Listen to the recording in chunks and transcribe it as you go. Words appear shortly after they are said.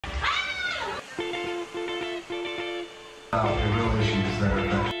about the real issues that are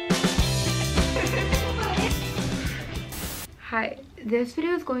affecting. Hi, this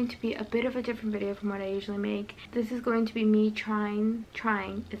video is going to be a bit of a different video from what I usually make. This is going to be me trying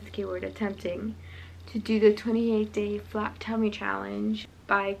is the keyword, attempting to do the 28-day flat tummy challenge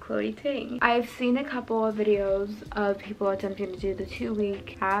by Ting. I've seen a couple of videos of people attempting to do the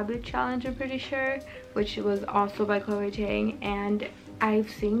 2-week ab challenge, I'm pretty sure, which was also by Ting, and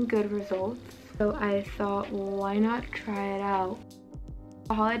I've seen good results. So I thought, why not try it out?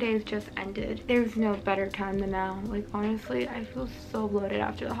 The holidays just ended. There's no better time than now. Like, honestly, I feel so bloated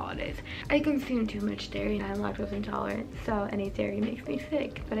after the holidays. I consume too much dairy and I'm lactose intolerant, so any dairy makes me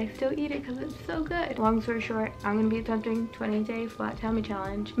sick, but I still eat it because it's so good. Long story short, I'm gonna be attempting 20-day flat tummy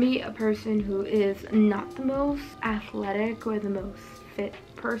challenge. Me, a person who is not the most athletic or the most fit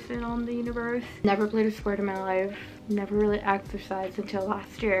person on the universe. Never played a sport in my life. Never really exercised until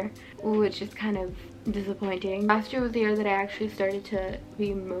last year, which is kind of disappointing. Last year was the year that I actually started to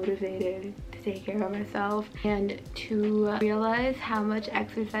be motivated to take care of myself and to realize how much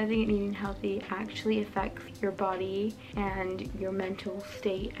exercising and eating healthy actually affects your body and your mental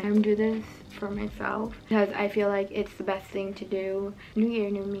state. I'm doing this for myself because I feel like it's the best thing to do. New year,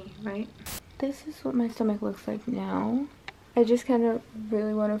 new me, right? This is what my stomach looks like now. I just kind of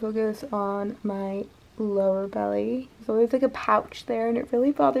really want to focus on my lower belly. There's always like a pouch there and it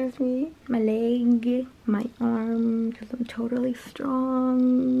really bothers me. My leg, my arm, because I'm totally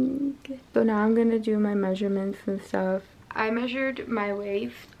strong. So now I'm gonna do my measurements and stuff. I measured my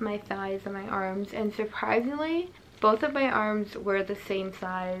waist, my thighs, and my arms, and surprisingly, both of my arms were the same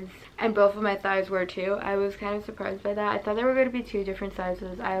size and both of my thighs were too. I was kind of surprised by that. I thought they were going to be 2 different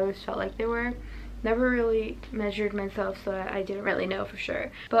sizes. I always felt like they were. Never really measured myself, so I didn't really know for sure.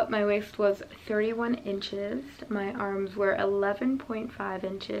 But my waist was 31 inches, my arms were 11.5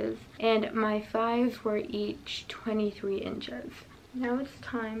 inches, and my thighs were each 23 inches. Now it's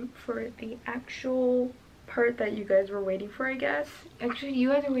time for the actual part that you guys were waiting for, I guess. Actually, you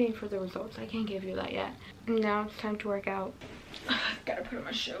guys are waiting for the results. I can't give you that yet. Now it's time to work out. Gotta put on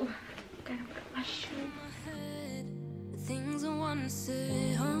my shoe. Gotta put on my shoe. Things I wanna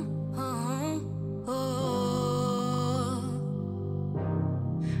say,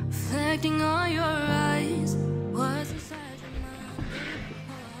 reflecting on your eyes, what's inside your mind?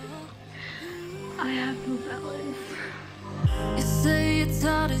 I have no balance. You say it's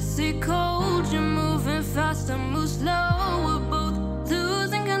hard to see cold, you're moving fast, I move slow, we're both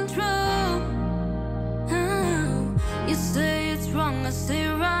losing control. You say it's wrong, I say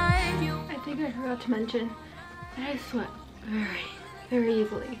right. I think I forgot to mention that I sweat very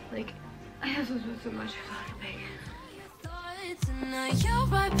easily. Like, I have to sweat so much, I feel like a pig. Tonight you're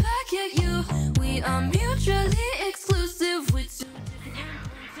right back at you. We are mutually exclusive.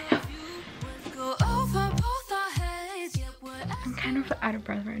 I'm kind of out of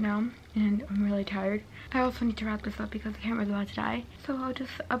breath right now and I'm really tired. I also need to wrap this up because the camera's about to die. So I'll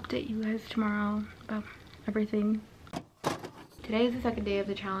just update you guys tomorrow about everything. Today is the 2nd day of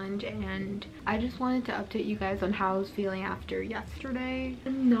the challenge and I just wanted to update you guys on how I was feeling after yesterday.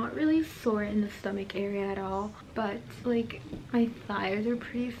 I'm not really sore in the stomach area at all, but like my thighs are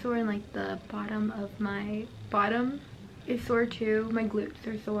pretty sore and like the bottom of my bottom is sore too. My glutes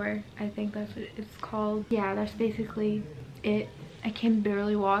are sore. I think that's what it's called. Yeah, that's basically it. I can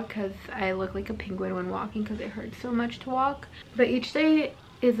barely walk because I look like a penguin when walking because it hurts so much to walk. But each day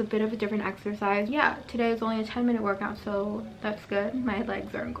is a bit of a different exercise. Yeah, today is only a 10-minute workout, so that's good. My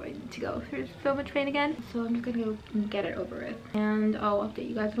legs aren't going to go through so much pain again, so I'm just gonna go get it over with and I'll update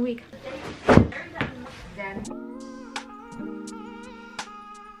you guys in a week.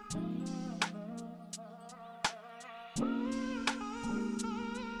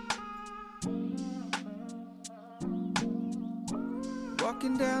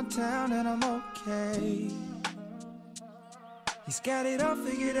 Walking downtown and I'm okay. He's got it all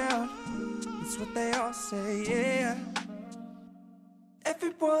figured out. It's what they all say, yeah.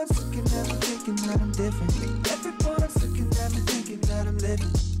 Everyone's looking at me thinking that I'm different. Everyone's looking at me thinking that I'm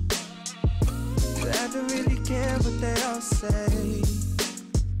living. But I don't really care what they all say.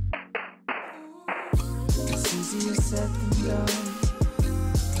 It's easier said than done.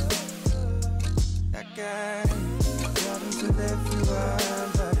 That guy problems with everyone,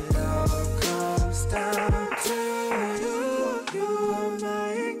 but it all comes down to you. You are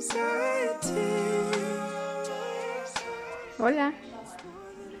my anxiety. Hola.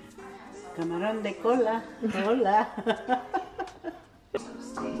 Camarón de cola. Hola.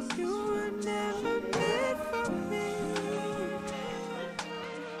 You were never meant for me.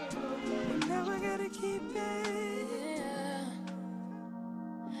 But now I gotta keep it. Yeah.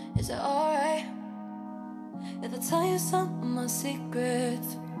 Is it alright If I tell you some of my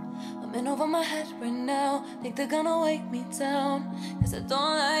secrets, I'm in over my head right now. Think they're gonna weigh me down, cause I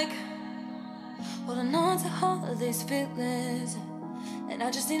don't like holding on to all of these feelings, and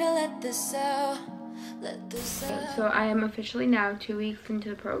I just need to let this out. So I am officially now 2 weeks into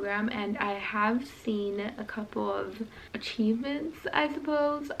the program, and I have seen a couple of achievements, I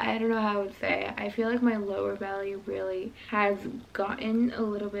suppose. I don't know how I would say. I feel like my lower belly really has gotten a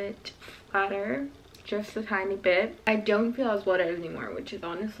little bit flatter, just a tiny bit. I don't feel as bloated anymore, which is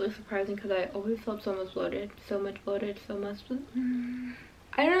honestly surprising because I always felt so much bloated.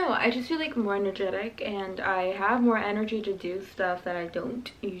 I don't know, I just feel like more energetic, and I have more energy to do stuff that I don't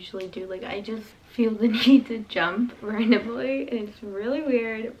usually do. Like, I just feel the need to jump randomly, and it's really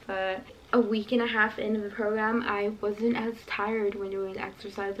weird. But a week and a half into the program, I wasn't as tired when doing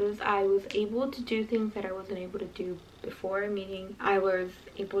exercises. I was able to do things that I wasn't able to do before, meaning I was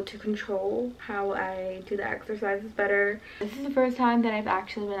able to control how I do the exercises better. This is the first time that I've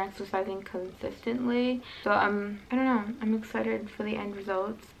actually been exercising consistently, so I don't know, I'm excited for the end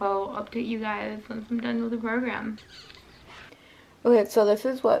results. I'll update you guys once I'm done with the program. Okay, so this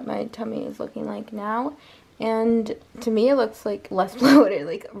is what my tummy is looking like now, and to me it looks like less bloated,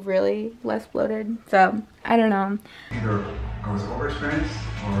 like really less bloated. So I don't know, Either I was overexperienced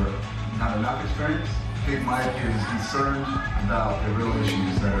or not enough experience. I think Mike is concerned about the real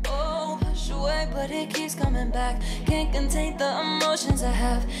issues that are. Oh, push away, but it keeps coming back. Can't contain the emotions I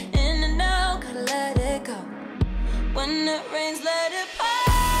have. In and out, gotta let it go. When it rains, let it pour.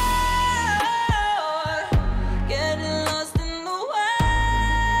 Getting lost in the waves.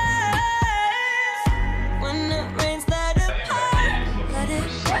 When it rains, let it pour. Let it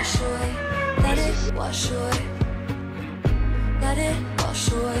wash away. Let it wash away. Let it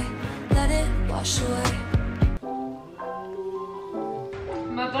wash away. Let it wash away.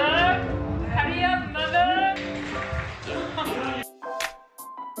 Mother, hurry up, mother.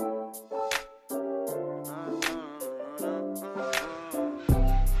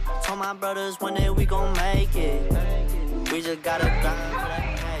 Told my brothers one day we gon' make it. We just gotta grind for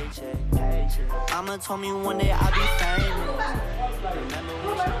that paycheck. Mama told me one day I'll be famous. Remember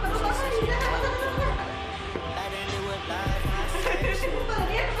when she said she loved me? I didn't live life when I say shit.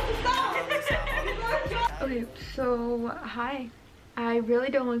 Okay, so hi. I really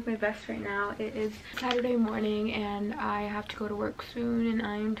don't look my best right now. It is Saturday morning and I have to go to work soon, and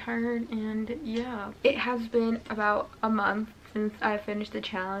I am tired, and yeah. It has been about a month since I finished the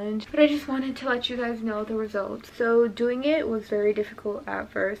challenge, but I just wanted to let you guys know the results. So doing it was very difficult at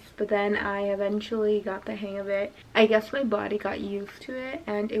first, but then I eventually got the hang of it. I guess my body got used to it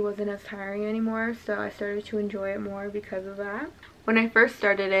and it wasn't as tiring anymore, so I started to enjoy it more because of that. When I first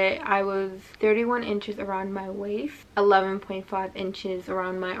started it, I was 31 inches around my waist, 11.5 inches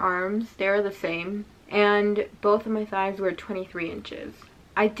around my arms. They were the same, and both of my thighs were 23 inches.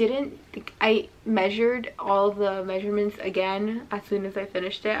 I measured all the measurements again as soon as I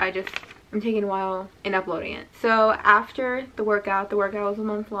finished it. I'm taking a while in uploading it. So after the workout was a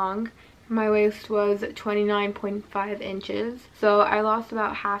month long, my waist was 29.5 inches. So I lost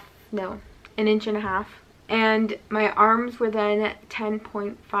about an inch and a half. And my arms were then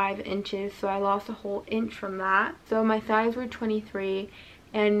 10.5 inches, so I lost a whole inch from that. So my thighs were 23,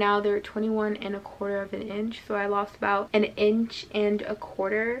 and now they're 21.25 of an inch, so I lost about an inch and a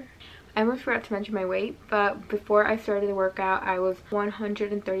quarter. I almost forgot to mention my weight, but before I started the workout I was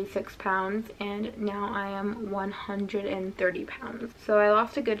 136 pounds, and now I am 130 pounds. So I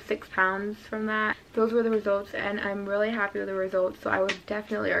lost a good 6 pounds from that. Those were the results, and I'm really happy with the results, so I would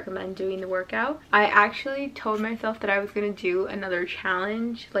definitely recommend doing the workout. I actually told myself that I was going to do another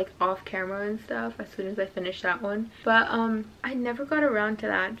challenge, like off camera and stuff, as soon as I finished that one, but I never got around to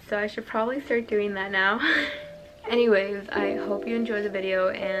that, so I should probably start doing that now. Anyways, I hope you enjoyed the video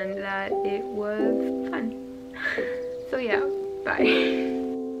and that it was fun. So yeah, bye.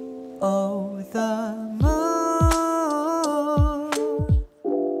 Oh, the moon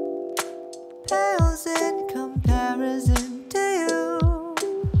pales in comparison to you,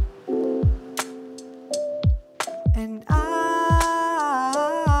 and